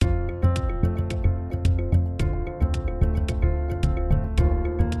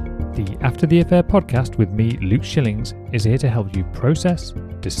After the Affair podcast with me, Luke Shillings, is here to help you process,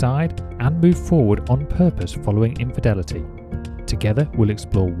 decide, and move forward on purpose following infidelity. Together, we'll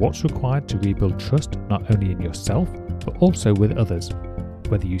explore what's required to rebuild trust not only in yourself, but also with others.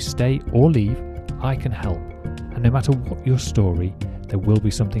 Whether you stay or leave, I can help. And no matter what your story, there will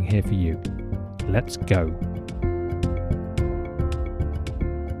be something here for you. Let's go.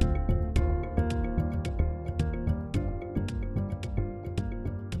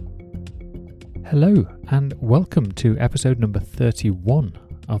 Hello and welcome to episode number 31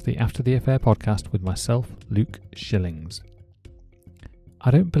 of the After the Affair podcast with myself, Luke Shillings.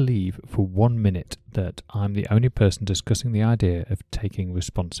 I don't believe for 1 minute that I'm the only person discussing the idea of taking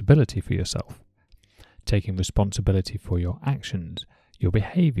responsibility for yourself, taking responsibility for your actions, your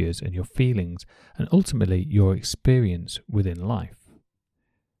behaviours and your feelings, and ultimately your experience within life.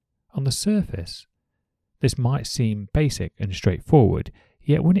 On the surface, this might seem basic and straightforward,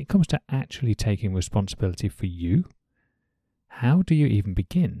 yet when it comes to actually taking responsibility for you, how do you even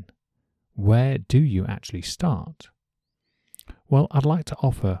begin? Where do you actually start? Well, I'd like to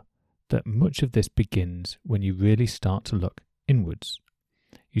offer that much of this begins when you really start to look inwards.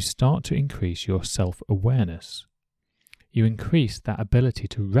 You start to increase your self-awareness. You increase that ability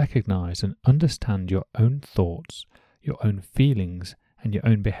to recognise and understand your own thoughts, your own feelings, and your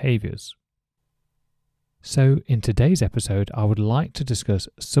own behaviours. So in today's episode, I would like to discuss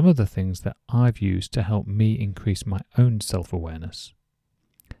some of the things that I've used to help me increase my own self-awareness.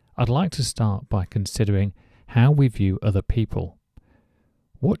 I'd like to start by considering how we view other people.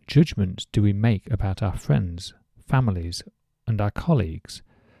 What judgments do we make about our friends, families, and our colleagues?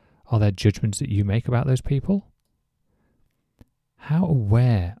 Are there judgments that you make about those people? How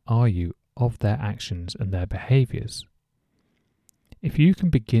aware are you of their actions and their behaviours? If you can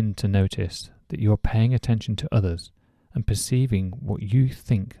begin to notice that you're paying attention to others and perceiving what you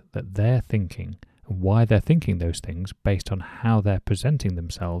think that they're thinking and why they're thinking those things based on how they're presenting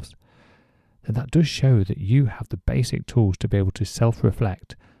themselves, then that does show that you have the basic tools to be able to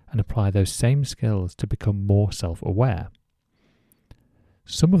self-reflect and apply those same skills to become more self-aware.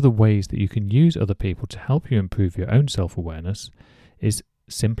 Some of the ways that you can use other people to help you improve your own self-awareness is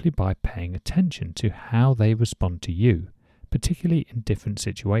simply by paying attention to how they respond to you, particularly in different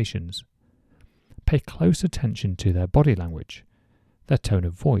situations. Pay close attention to their body language, their tone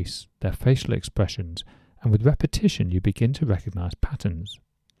of voice, their facial expressions, and with repetition you begin to recognise patterns.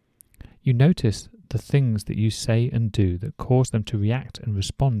 You notice the things that you say and do that cause them to react and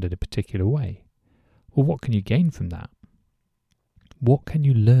respond in a particular way. Well, what can you gain from that? What can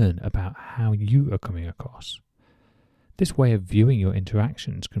you learn about how you are coming across? This way of viewing your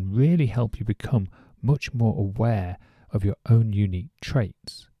interactions can really help you become much more aware of your own unique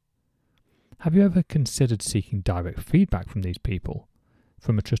traits. Have you ever considered seeking direct feedback from these people,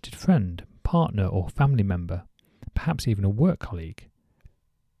 from a trusted friend, partner or family member, perhaps even a work colleague?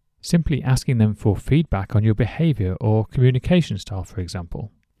 Simply asking them for feedback on your behaviour or communication style, for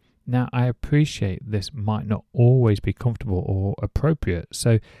example. Now, I appreciate this might not always be comfortable or appropriate,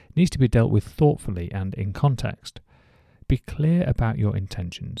 so it needs to be dealt with thoughtfully and in context. Be clear about your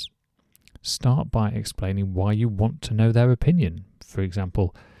intentions. Start by explaining why you want to know their opinion. For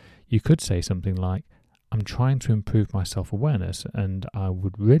example, you could say something like, I'm trying to improve my self-awareness and I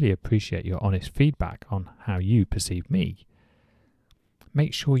would really appreciate your honest feedback on how you perceive me.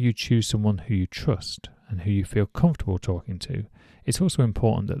 Make sure you choose someone who you trust and who you feel comfortable talking to. It's also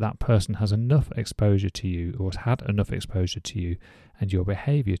important that that person has enough exposure to you or has had enough exposure to you and your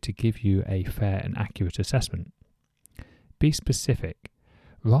behaviour to give you a fair and accurate assessment. Be specific.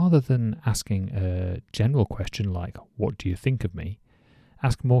 Rather than asking a general question like, what do you think of me?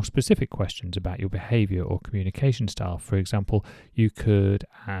 Ask more specific questions about your behaviour or communication style. For example, you could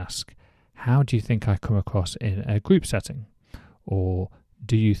ask, how do you think I come across in a group setting? Or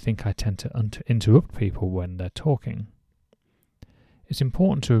do you think I tend to interrupt people when they're talking? It's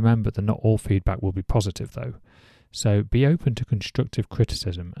important to remember that not all feedback will be positive though. So be open to constructive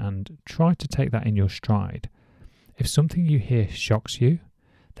criticism and try to take that in your stride. If something you hear shocks you,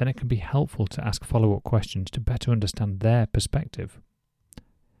 then it can be helpful to ask follow-up questions to better understand their perspective.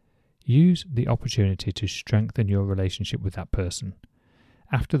 Use the opportunity to strengthen your relationship with that person.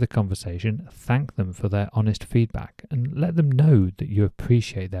 After the conversation, thank them for their honest feedback and let them know that you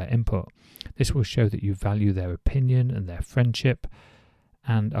appreciate their input. This will show that you value their opinion and their friendship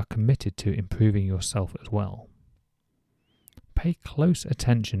and are committed to improving yourself as well. Pay close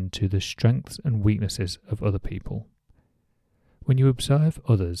attention to the strengths and weaknesses of other people. When you observe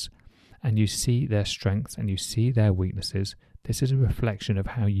others and you see their strengths and you see their weaknesses, this is a reflection of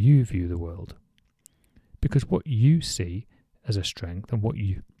how you view the world. Because what you see as a strength and what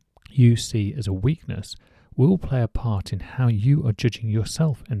you you see as a weakness will play a part in how you are judging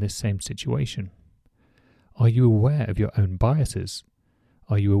yourself in this same situation. Are you aware of your own biases?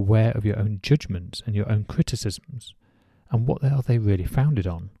 Are you aware of your own judgments and your own criticisms? And what are they really founded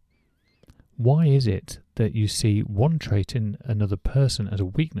on? Why is it that you see one trait in another person as a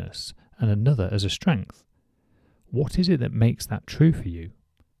weakness and another as a strength? What is it that makes that true for you?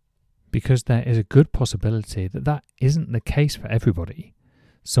 Because there is a good possibility that that isn't the case for everybody.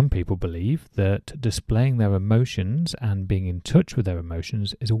 Some people believe that displaying their emotions and being in touch with their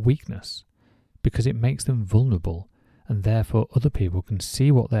emotions is a weakness because it makes them vulnerable, and therefore other people can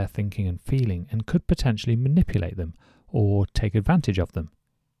see what they're thinking and feeling and could potentially manipulate them or take advantage of them.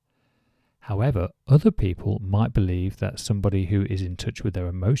 However, other people might believe that somebody who is in touch with their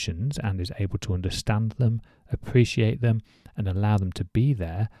emotions and is able to understand them, appreciate them, and allow them to be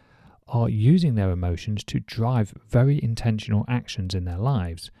there are using their emotions to drive very intentional actions in their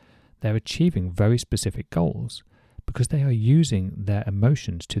lives. They're achieving very specific goals because they are using their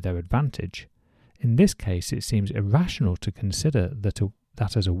emotions to their advantage. In this case, it seems irrational to consider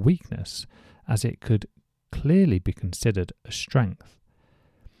that as a weakness, as it could clearly be considered a strength.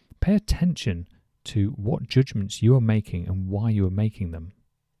 Pay attention to what judgments you are making and why you are making them.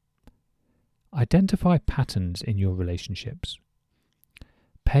 Identify patterns in your relationships.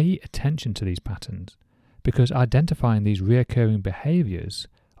 Pay attention to these patterns because identifying these recurring behaviours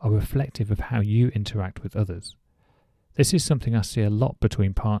are reflective of how you interact with others. This is something I see a lot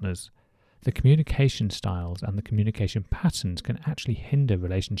between partners. The communication styles and the communication patterns can actually hinder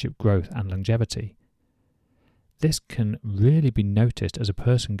relationship growth and longevity. This can really be noticed as a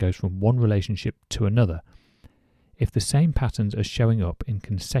person goes from one relationship to another. If the same patterns are showing up in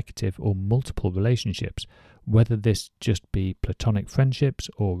consecutive or multiple relationships, whether this just be platonic friendships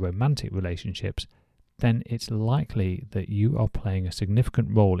or romantic relationships, then it's likely that you are playing a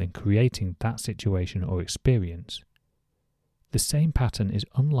significant role in creating that situation or experience. The same pattern is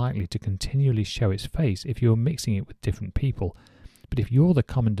unlikely to continually show its face if you're mixing it with different people, but if you're the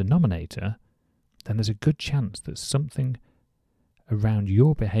common denominator, then there's a good chance that something around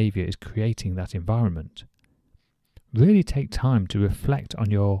your behaviour is creating that environment. Really take time to reflect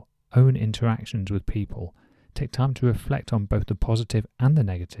on your own interactions with people. Take time to reflect on both the positive and the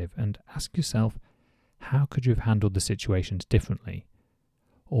negative and ask yourself, how could you have handled the situations differently?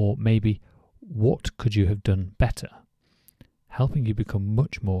 Or maybe, what could you have done better? Helping you become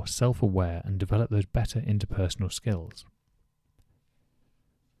much more self-aware and develop those better interpersonal skills.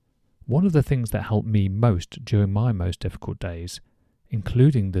 One of the things that helped me most during my most difficult days,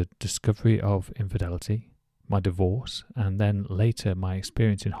 including the discovery of infidelity, my divorce, and then later my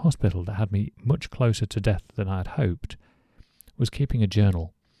experience in hospital that had me much closer to death than I had hoped, was keeping a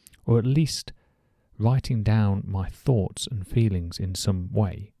journal, or at least writing down my thoughts and feelings in some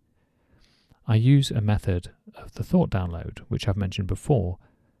way. I use a method of the thought download, which I've mentioned before,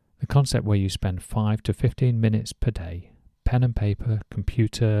 the concept where you spend 5 to 15 minutes per day, pen and paper,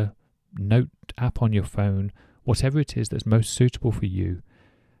 computer, note app on your phone, whatever it is that's most suitable for you,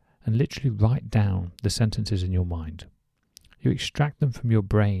 and literally write down the sentences in your mind. You extract them from your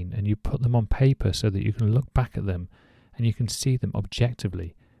brain and you put them on paper so that you can look back at them and you can see them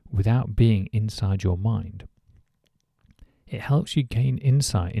objectively without being inside your mind. It helps you gain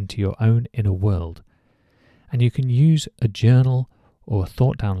insight into your own inner world, and you can use a journal or a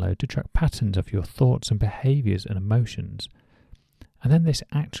thought download to track patterns of your thoughts and behaviours and emotions. And then this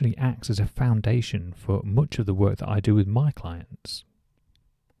actually acts as a foundation for much of the work that I do with my clients.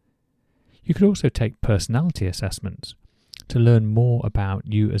 You could also take personality assessments to learn more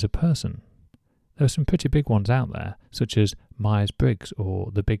about you as a person. There are some pretty big ones out there, such as Myers-Briggs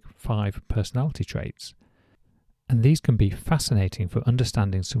or the Big 5 personality traits. And these can be fascinating for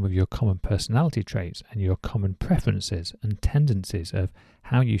understanding some of your common personality traits and your common preferences and tendencies of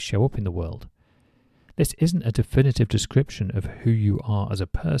how you show up in the world. This isn't a definitive description of who you are as a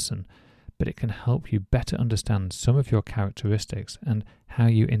person, but it can help you better understand some of your characteristics and how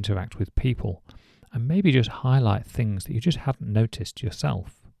you interact with people, and maybe just highlight things that you just hadn't noticed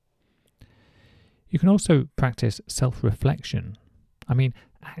yourself. You can also practice self-reflection.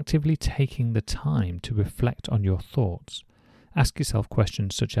 Actively taking the time to reflect on your thoughts. Ask yourself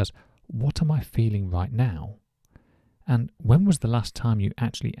questions such as, what am I feeling right now? And when was the last time you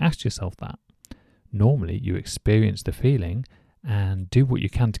actually asked yourself that? Normally you experience the feeling and do what you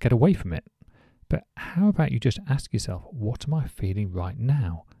can to get away from it. But how about you just ask yourself, what am I feeling right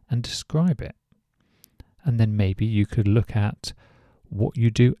now? And describe it. And then maybe you could look at what you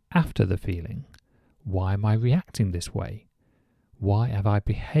do after the feeling. Why am I reacting this way? Why have I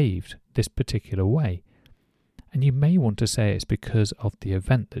behaved this particular way? And you may want to say it's because of the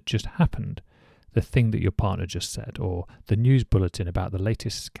event that just happened, the thing that your partner just said, or the news bulletin about the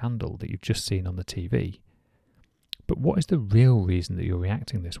latest scandal that you've just seen on the TV. But what is the real reason that you're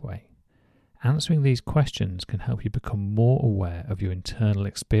reacting this way? Answering these questions can help you become more aware of your internal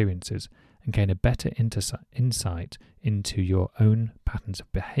experiences and gain a better insight into your own patterns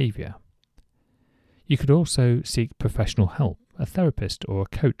of behaviour. You could also seek professional help, a therapist or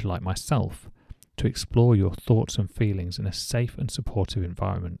a coach like myself, to explore your thoughts and feelings in a safe and supportive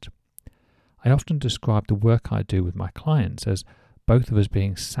environment. I often describe the work I do with my clients as both of us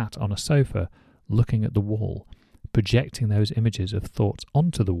being sat on a sofa, looking at the wall, projecting those images of thoughts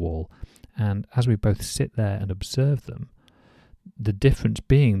onto the wall, and as we both sit there and observe them, the difference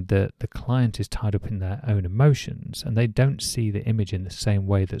being that the client is tied up in their own emotions and they don't see the image in the same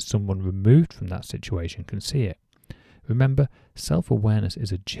way that someone removed from that situation can see it. Remember, self-awareness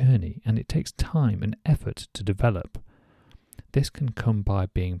is a journey and it takes time and effort to develop. This can come by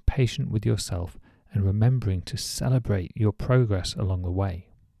being patient with yourself and remembering to celebrate your progress along the way.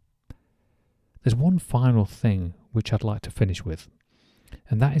 There's one final thing which I'd like to finish with,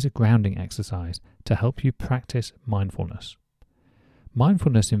 and that is a grounding exercise to help you practice mindfulness.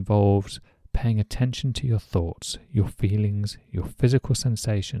 Mindfulness involves paying attention to your thoughts, your feelings, your physical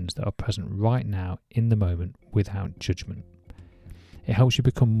sensations that are present right now in the moment without judgment. It helps you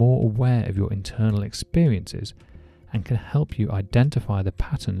become more aware of your internal experiences and can help you identify the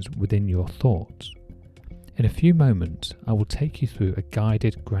patterns within your thoughts. In a few moments, I will take you through a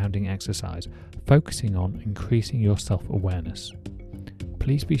guided grounding exercise focusing on increasing your self-awareness.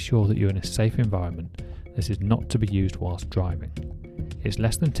 Please be sure that you're in a safe environment. This is not to be used whilst driving. It's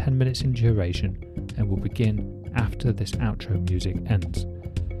less than 10 minutes in duration and will begin after this outro music ends.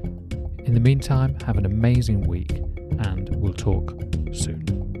 In the meantime, have an amazing week and we'll talk soon.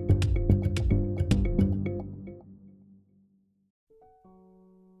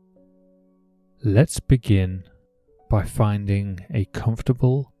 Let's begin by finding a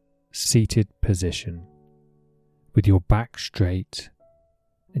comfortable seated position with your back straight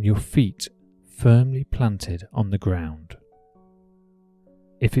and your feet firmly planted on the ground.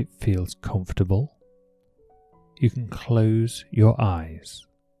 If it feels comfortable, you can close your eyes.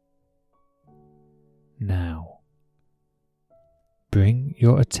 Now, bring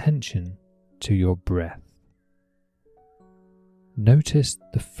your attention to your breath. Notice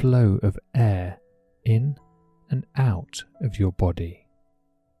the flow of air in and out of your body,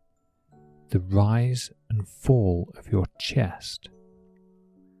 the rise and fall of your chest,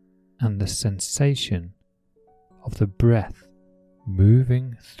 and the sensation of the breath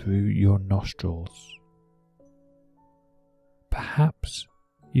moving through your nostrils. Perhaps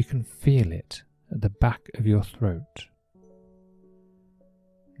you can feel it at the back of your throat.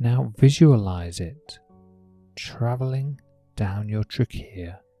 Now visualize it traveling down your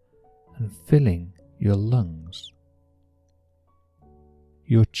trachea and filling your lungs.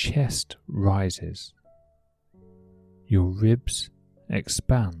 Your chest rises, your ribs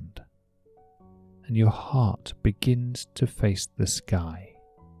expand, and your heart begins to face the sky.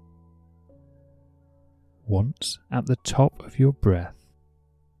 Once at the top of your breath,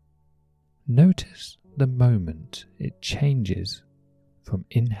 notice the moment it changes from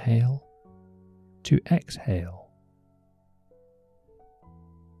inhale to exhale.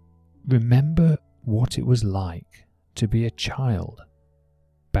 Remember what it was like to be a child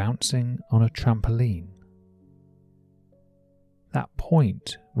bouncing on a trampoline. That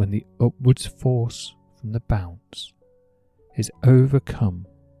point when the upwards force from the bounce is overcome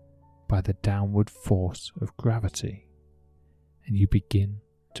by the downward force of gravity and you begin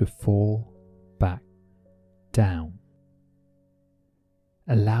to fall back down.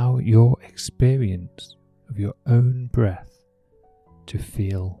 Allow your experience of your own breath to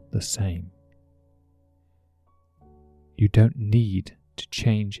feel the same. You don't need to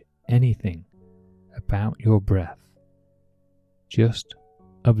change anything about your breath. Just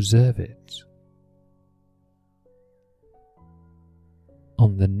observe it.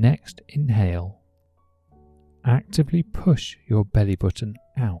 On the next inhale, actively push your belly button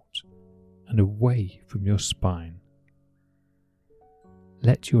out and away from your spine.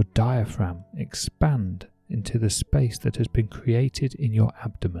 Let your diaphragm expand into the space that has been created in your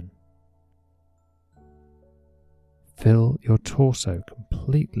abdomen. Fill your torso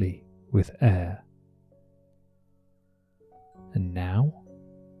completely with air. And now,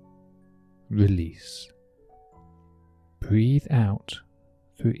 release. Breathe out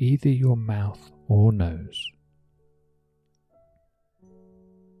through either your mouth or nose.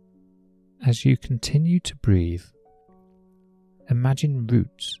 As you continue to breathe, imagine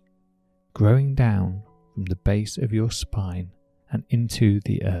roots growing down from from the base of your spine and into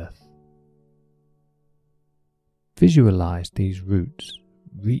the earth. Visualize these roots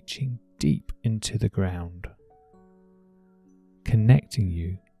reaching deep into the ground, connecting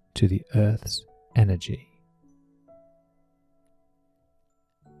you to the earth's energy.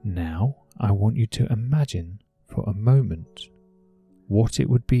 Now I want you to imagine for a moment what it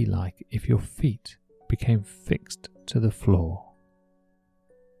would be like if your feet became fixed to the floor.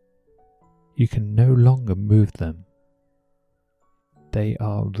 You can no longer move them. They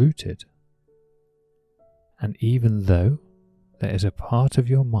are rooted. And even though there is a part of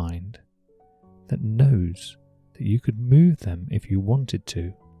your mind that knows that you could move them if you wanted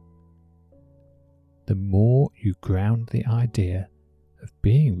to, the more you ground the idea of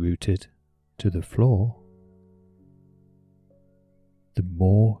being rooted to the floor, the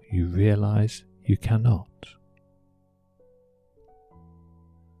more you realize you cannot.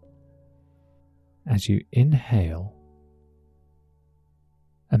 As you inhale,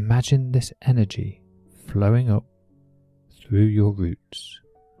 imagine this energy flowing up through your roots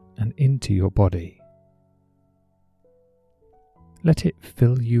and into your body. Let it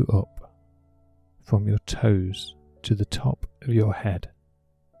fill you up from your toes to the top of your head.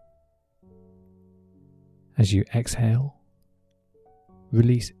 As you exhale,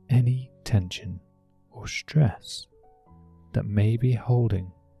 release any tension or stress that may be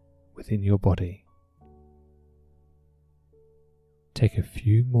holding within your body. Take a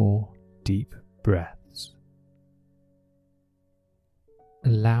few more deep breaths,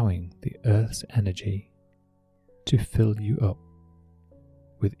 allowing the earth's energy to fill you up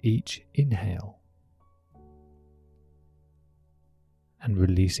with each inhale and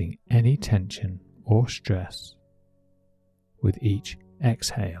releasing any tension or stress with each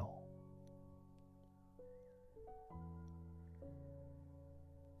exhale.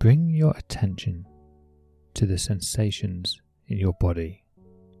 Bring your attention to the sensations in your body.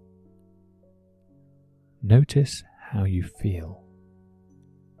 Notice how you feel.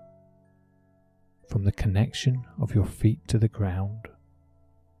 From the connection of your feet to the ground,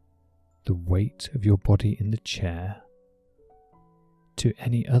 the weight of your body in the chair, to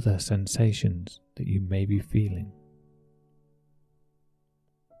any other sensations that you may be feeling.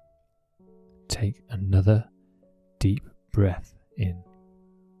 Take another deep breath in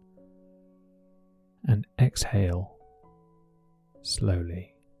and exhale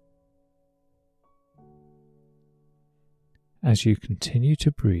slowly. As you continue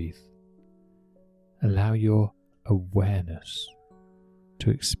to breathe, allow your awareness to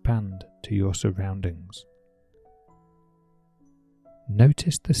expand to your surroundings.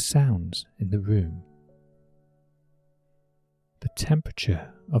 Notice the sounds in the room, the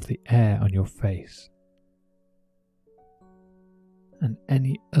temperature of the air on your face, and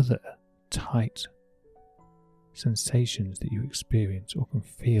any other tight sensations that you experience or can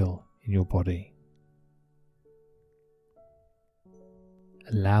feel in your body.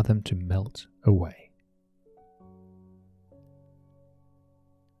 Allow them to melt away.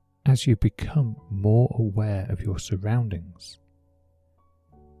 As you become more aware of your surroundings,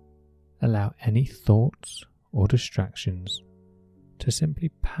 allow any thoughts or distractions to simply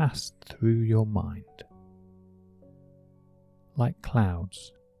pass through your mind, like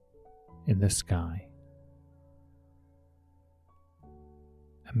clouds in the sky.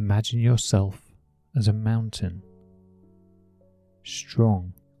 Imagine yourself as a mountain,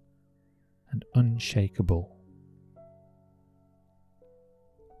 strong and unshakable,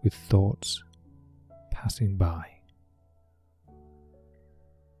 with thoughts passing by.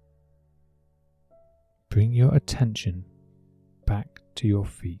 Bring your attention back to your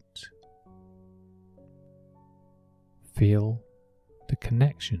feet. Feel the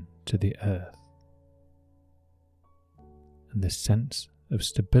connection to the earth and the sense of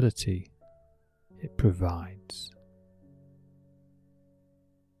stability it provides.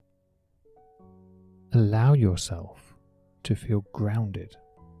 Allow yourself to feel grounded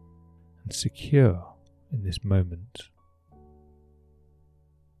and secure in this moment.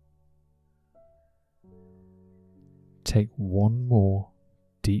 Take one more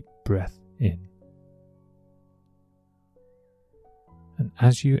deep breath in, and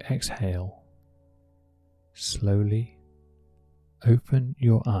as you exhale, slowly open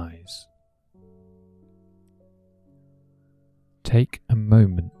your eyes. Take a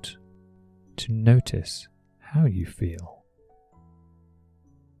moment to notice how you feel,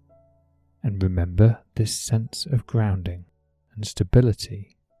 and remember this sense of grounding and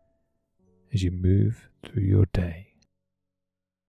stability as you move through your day.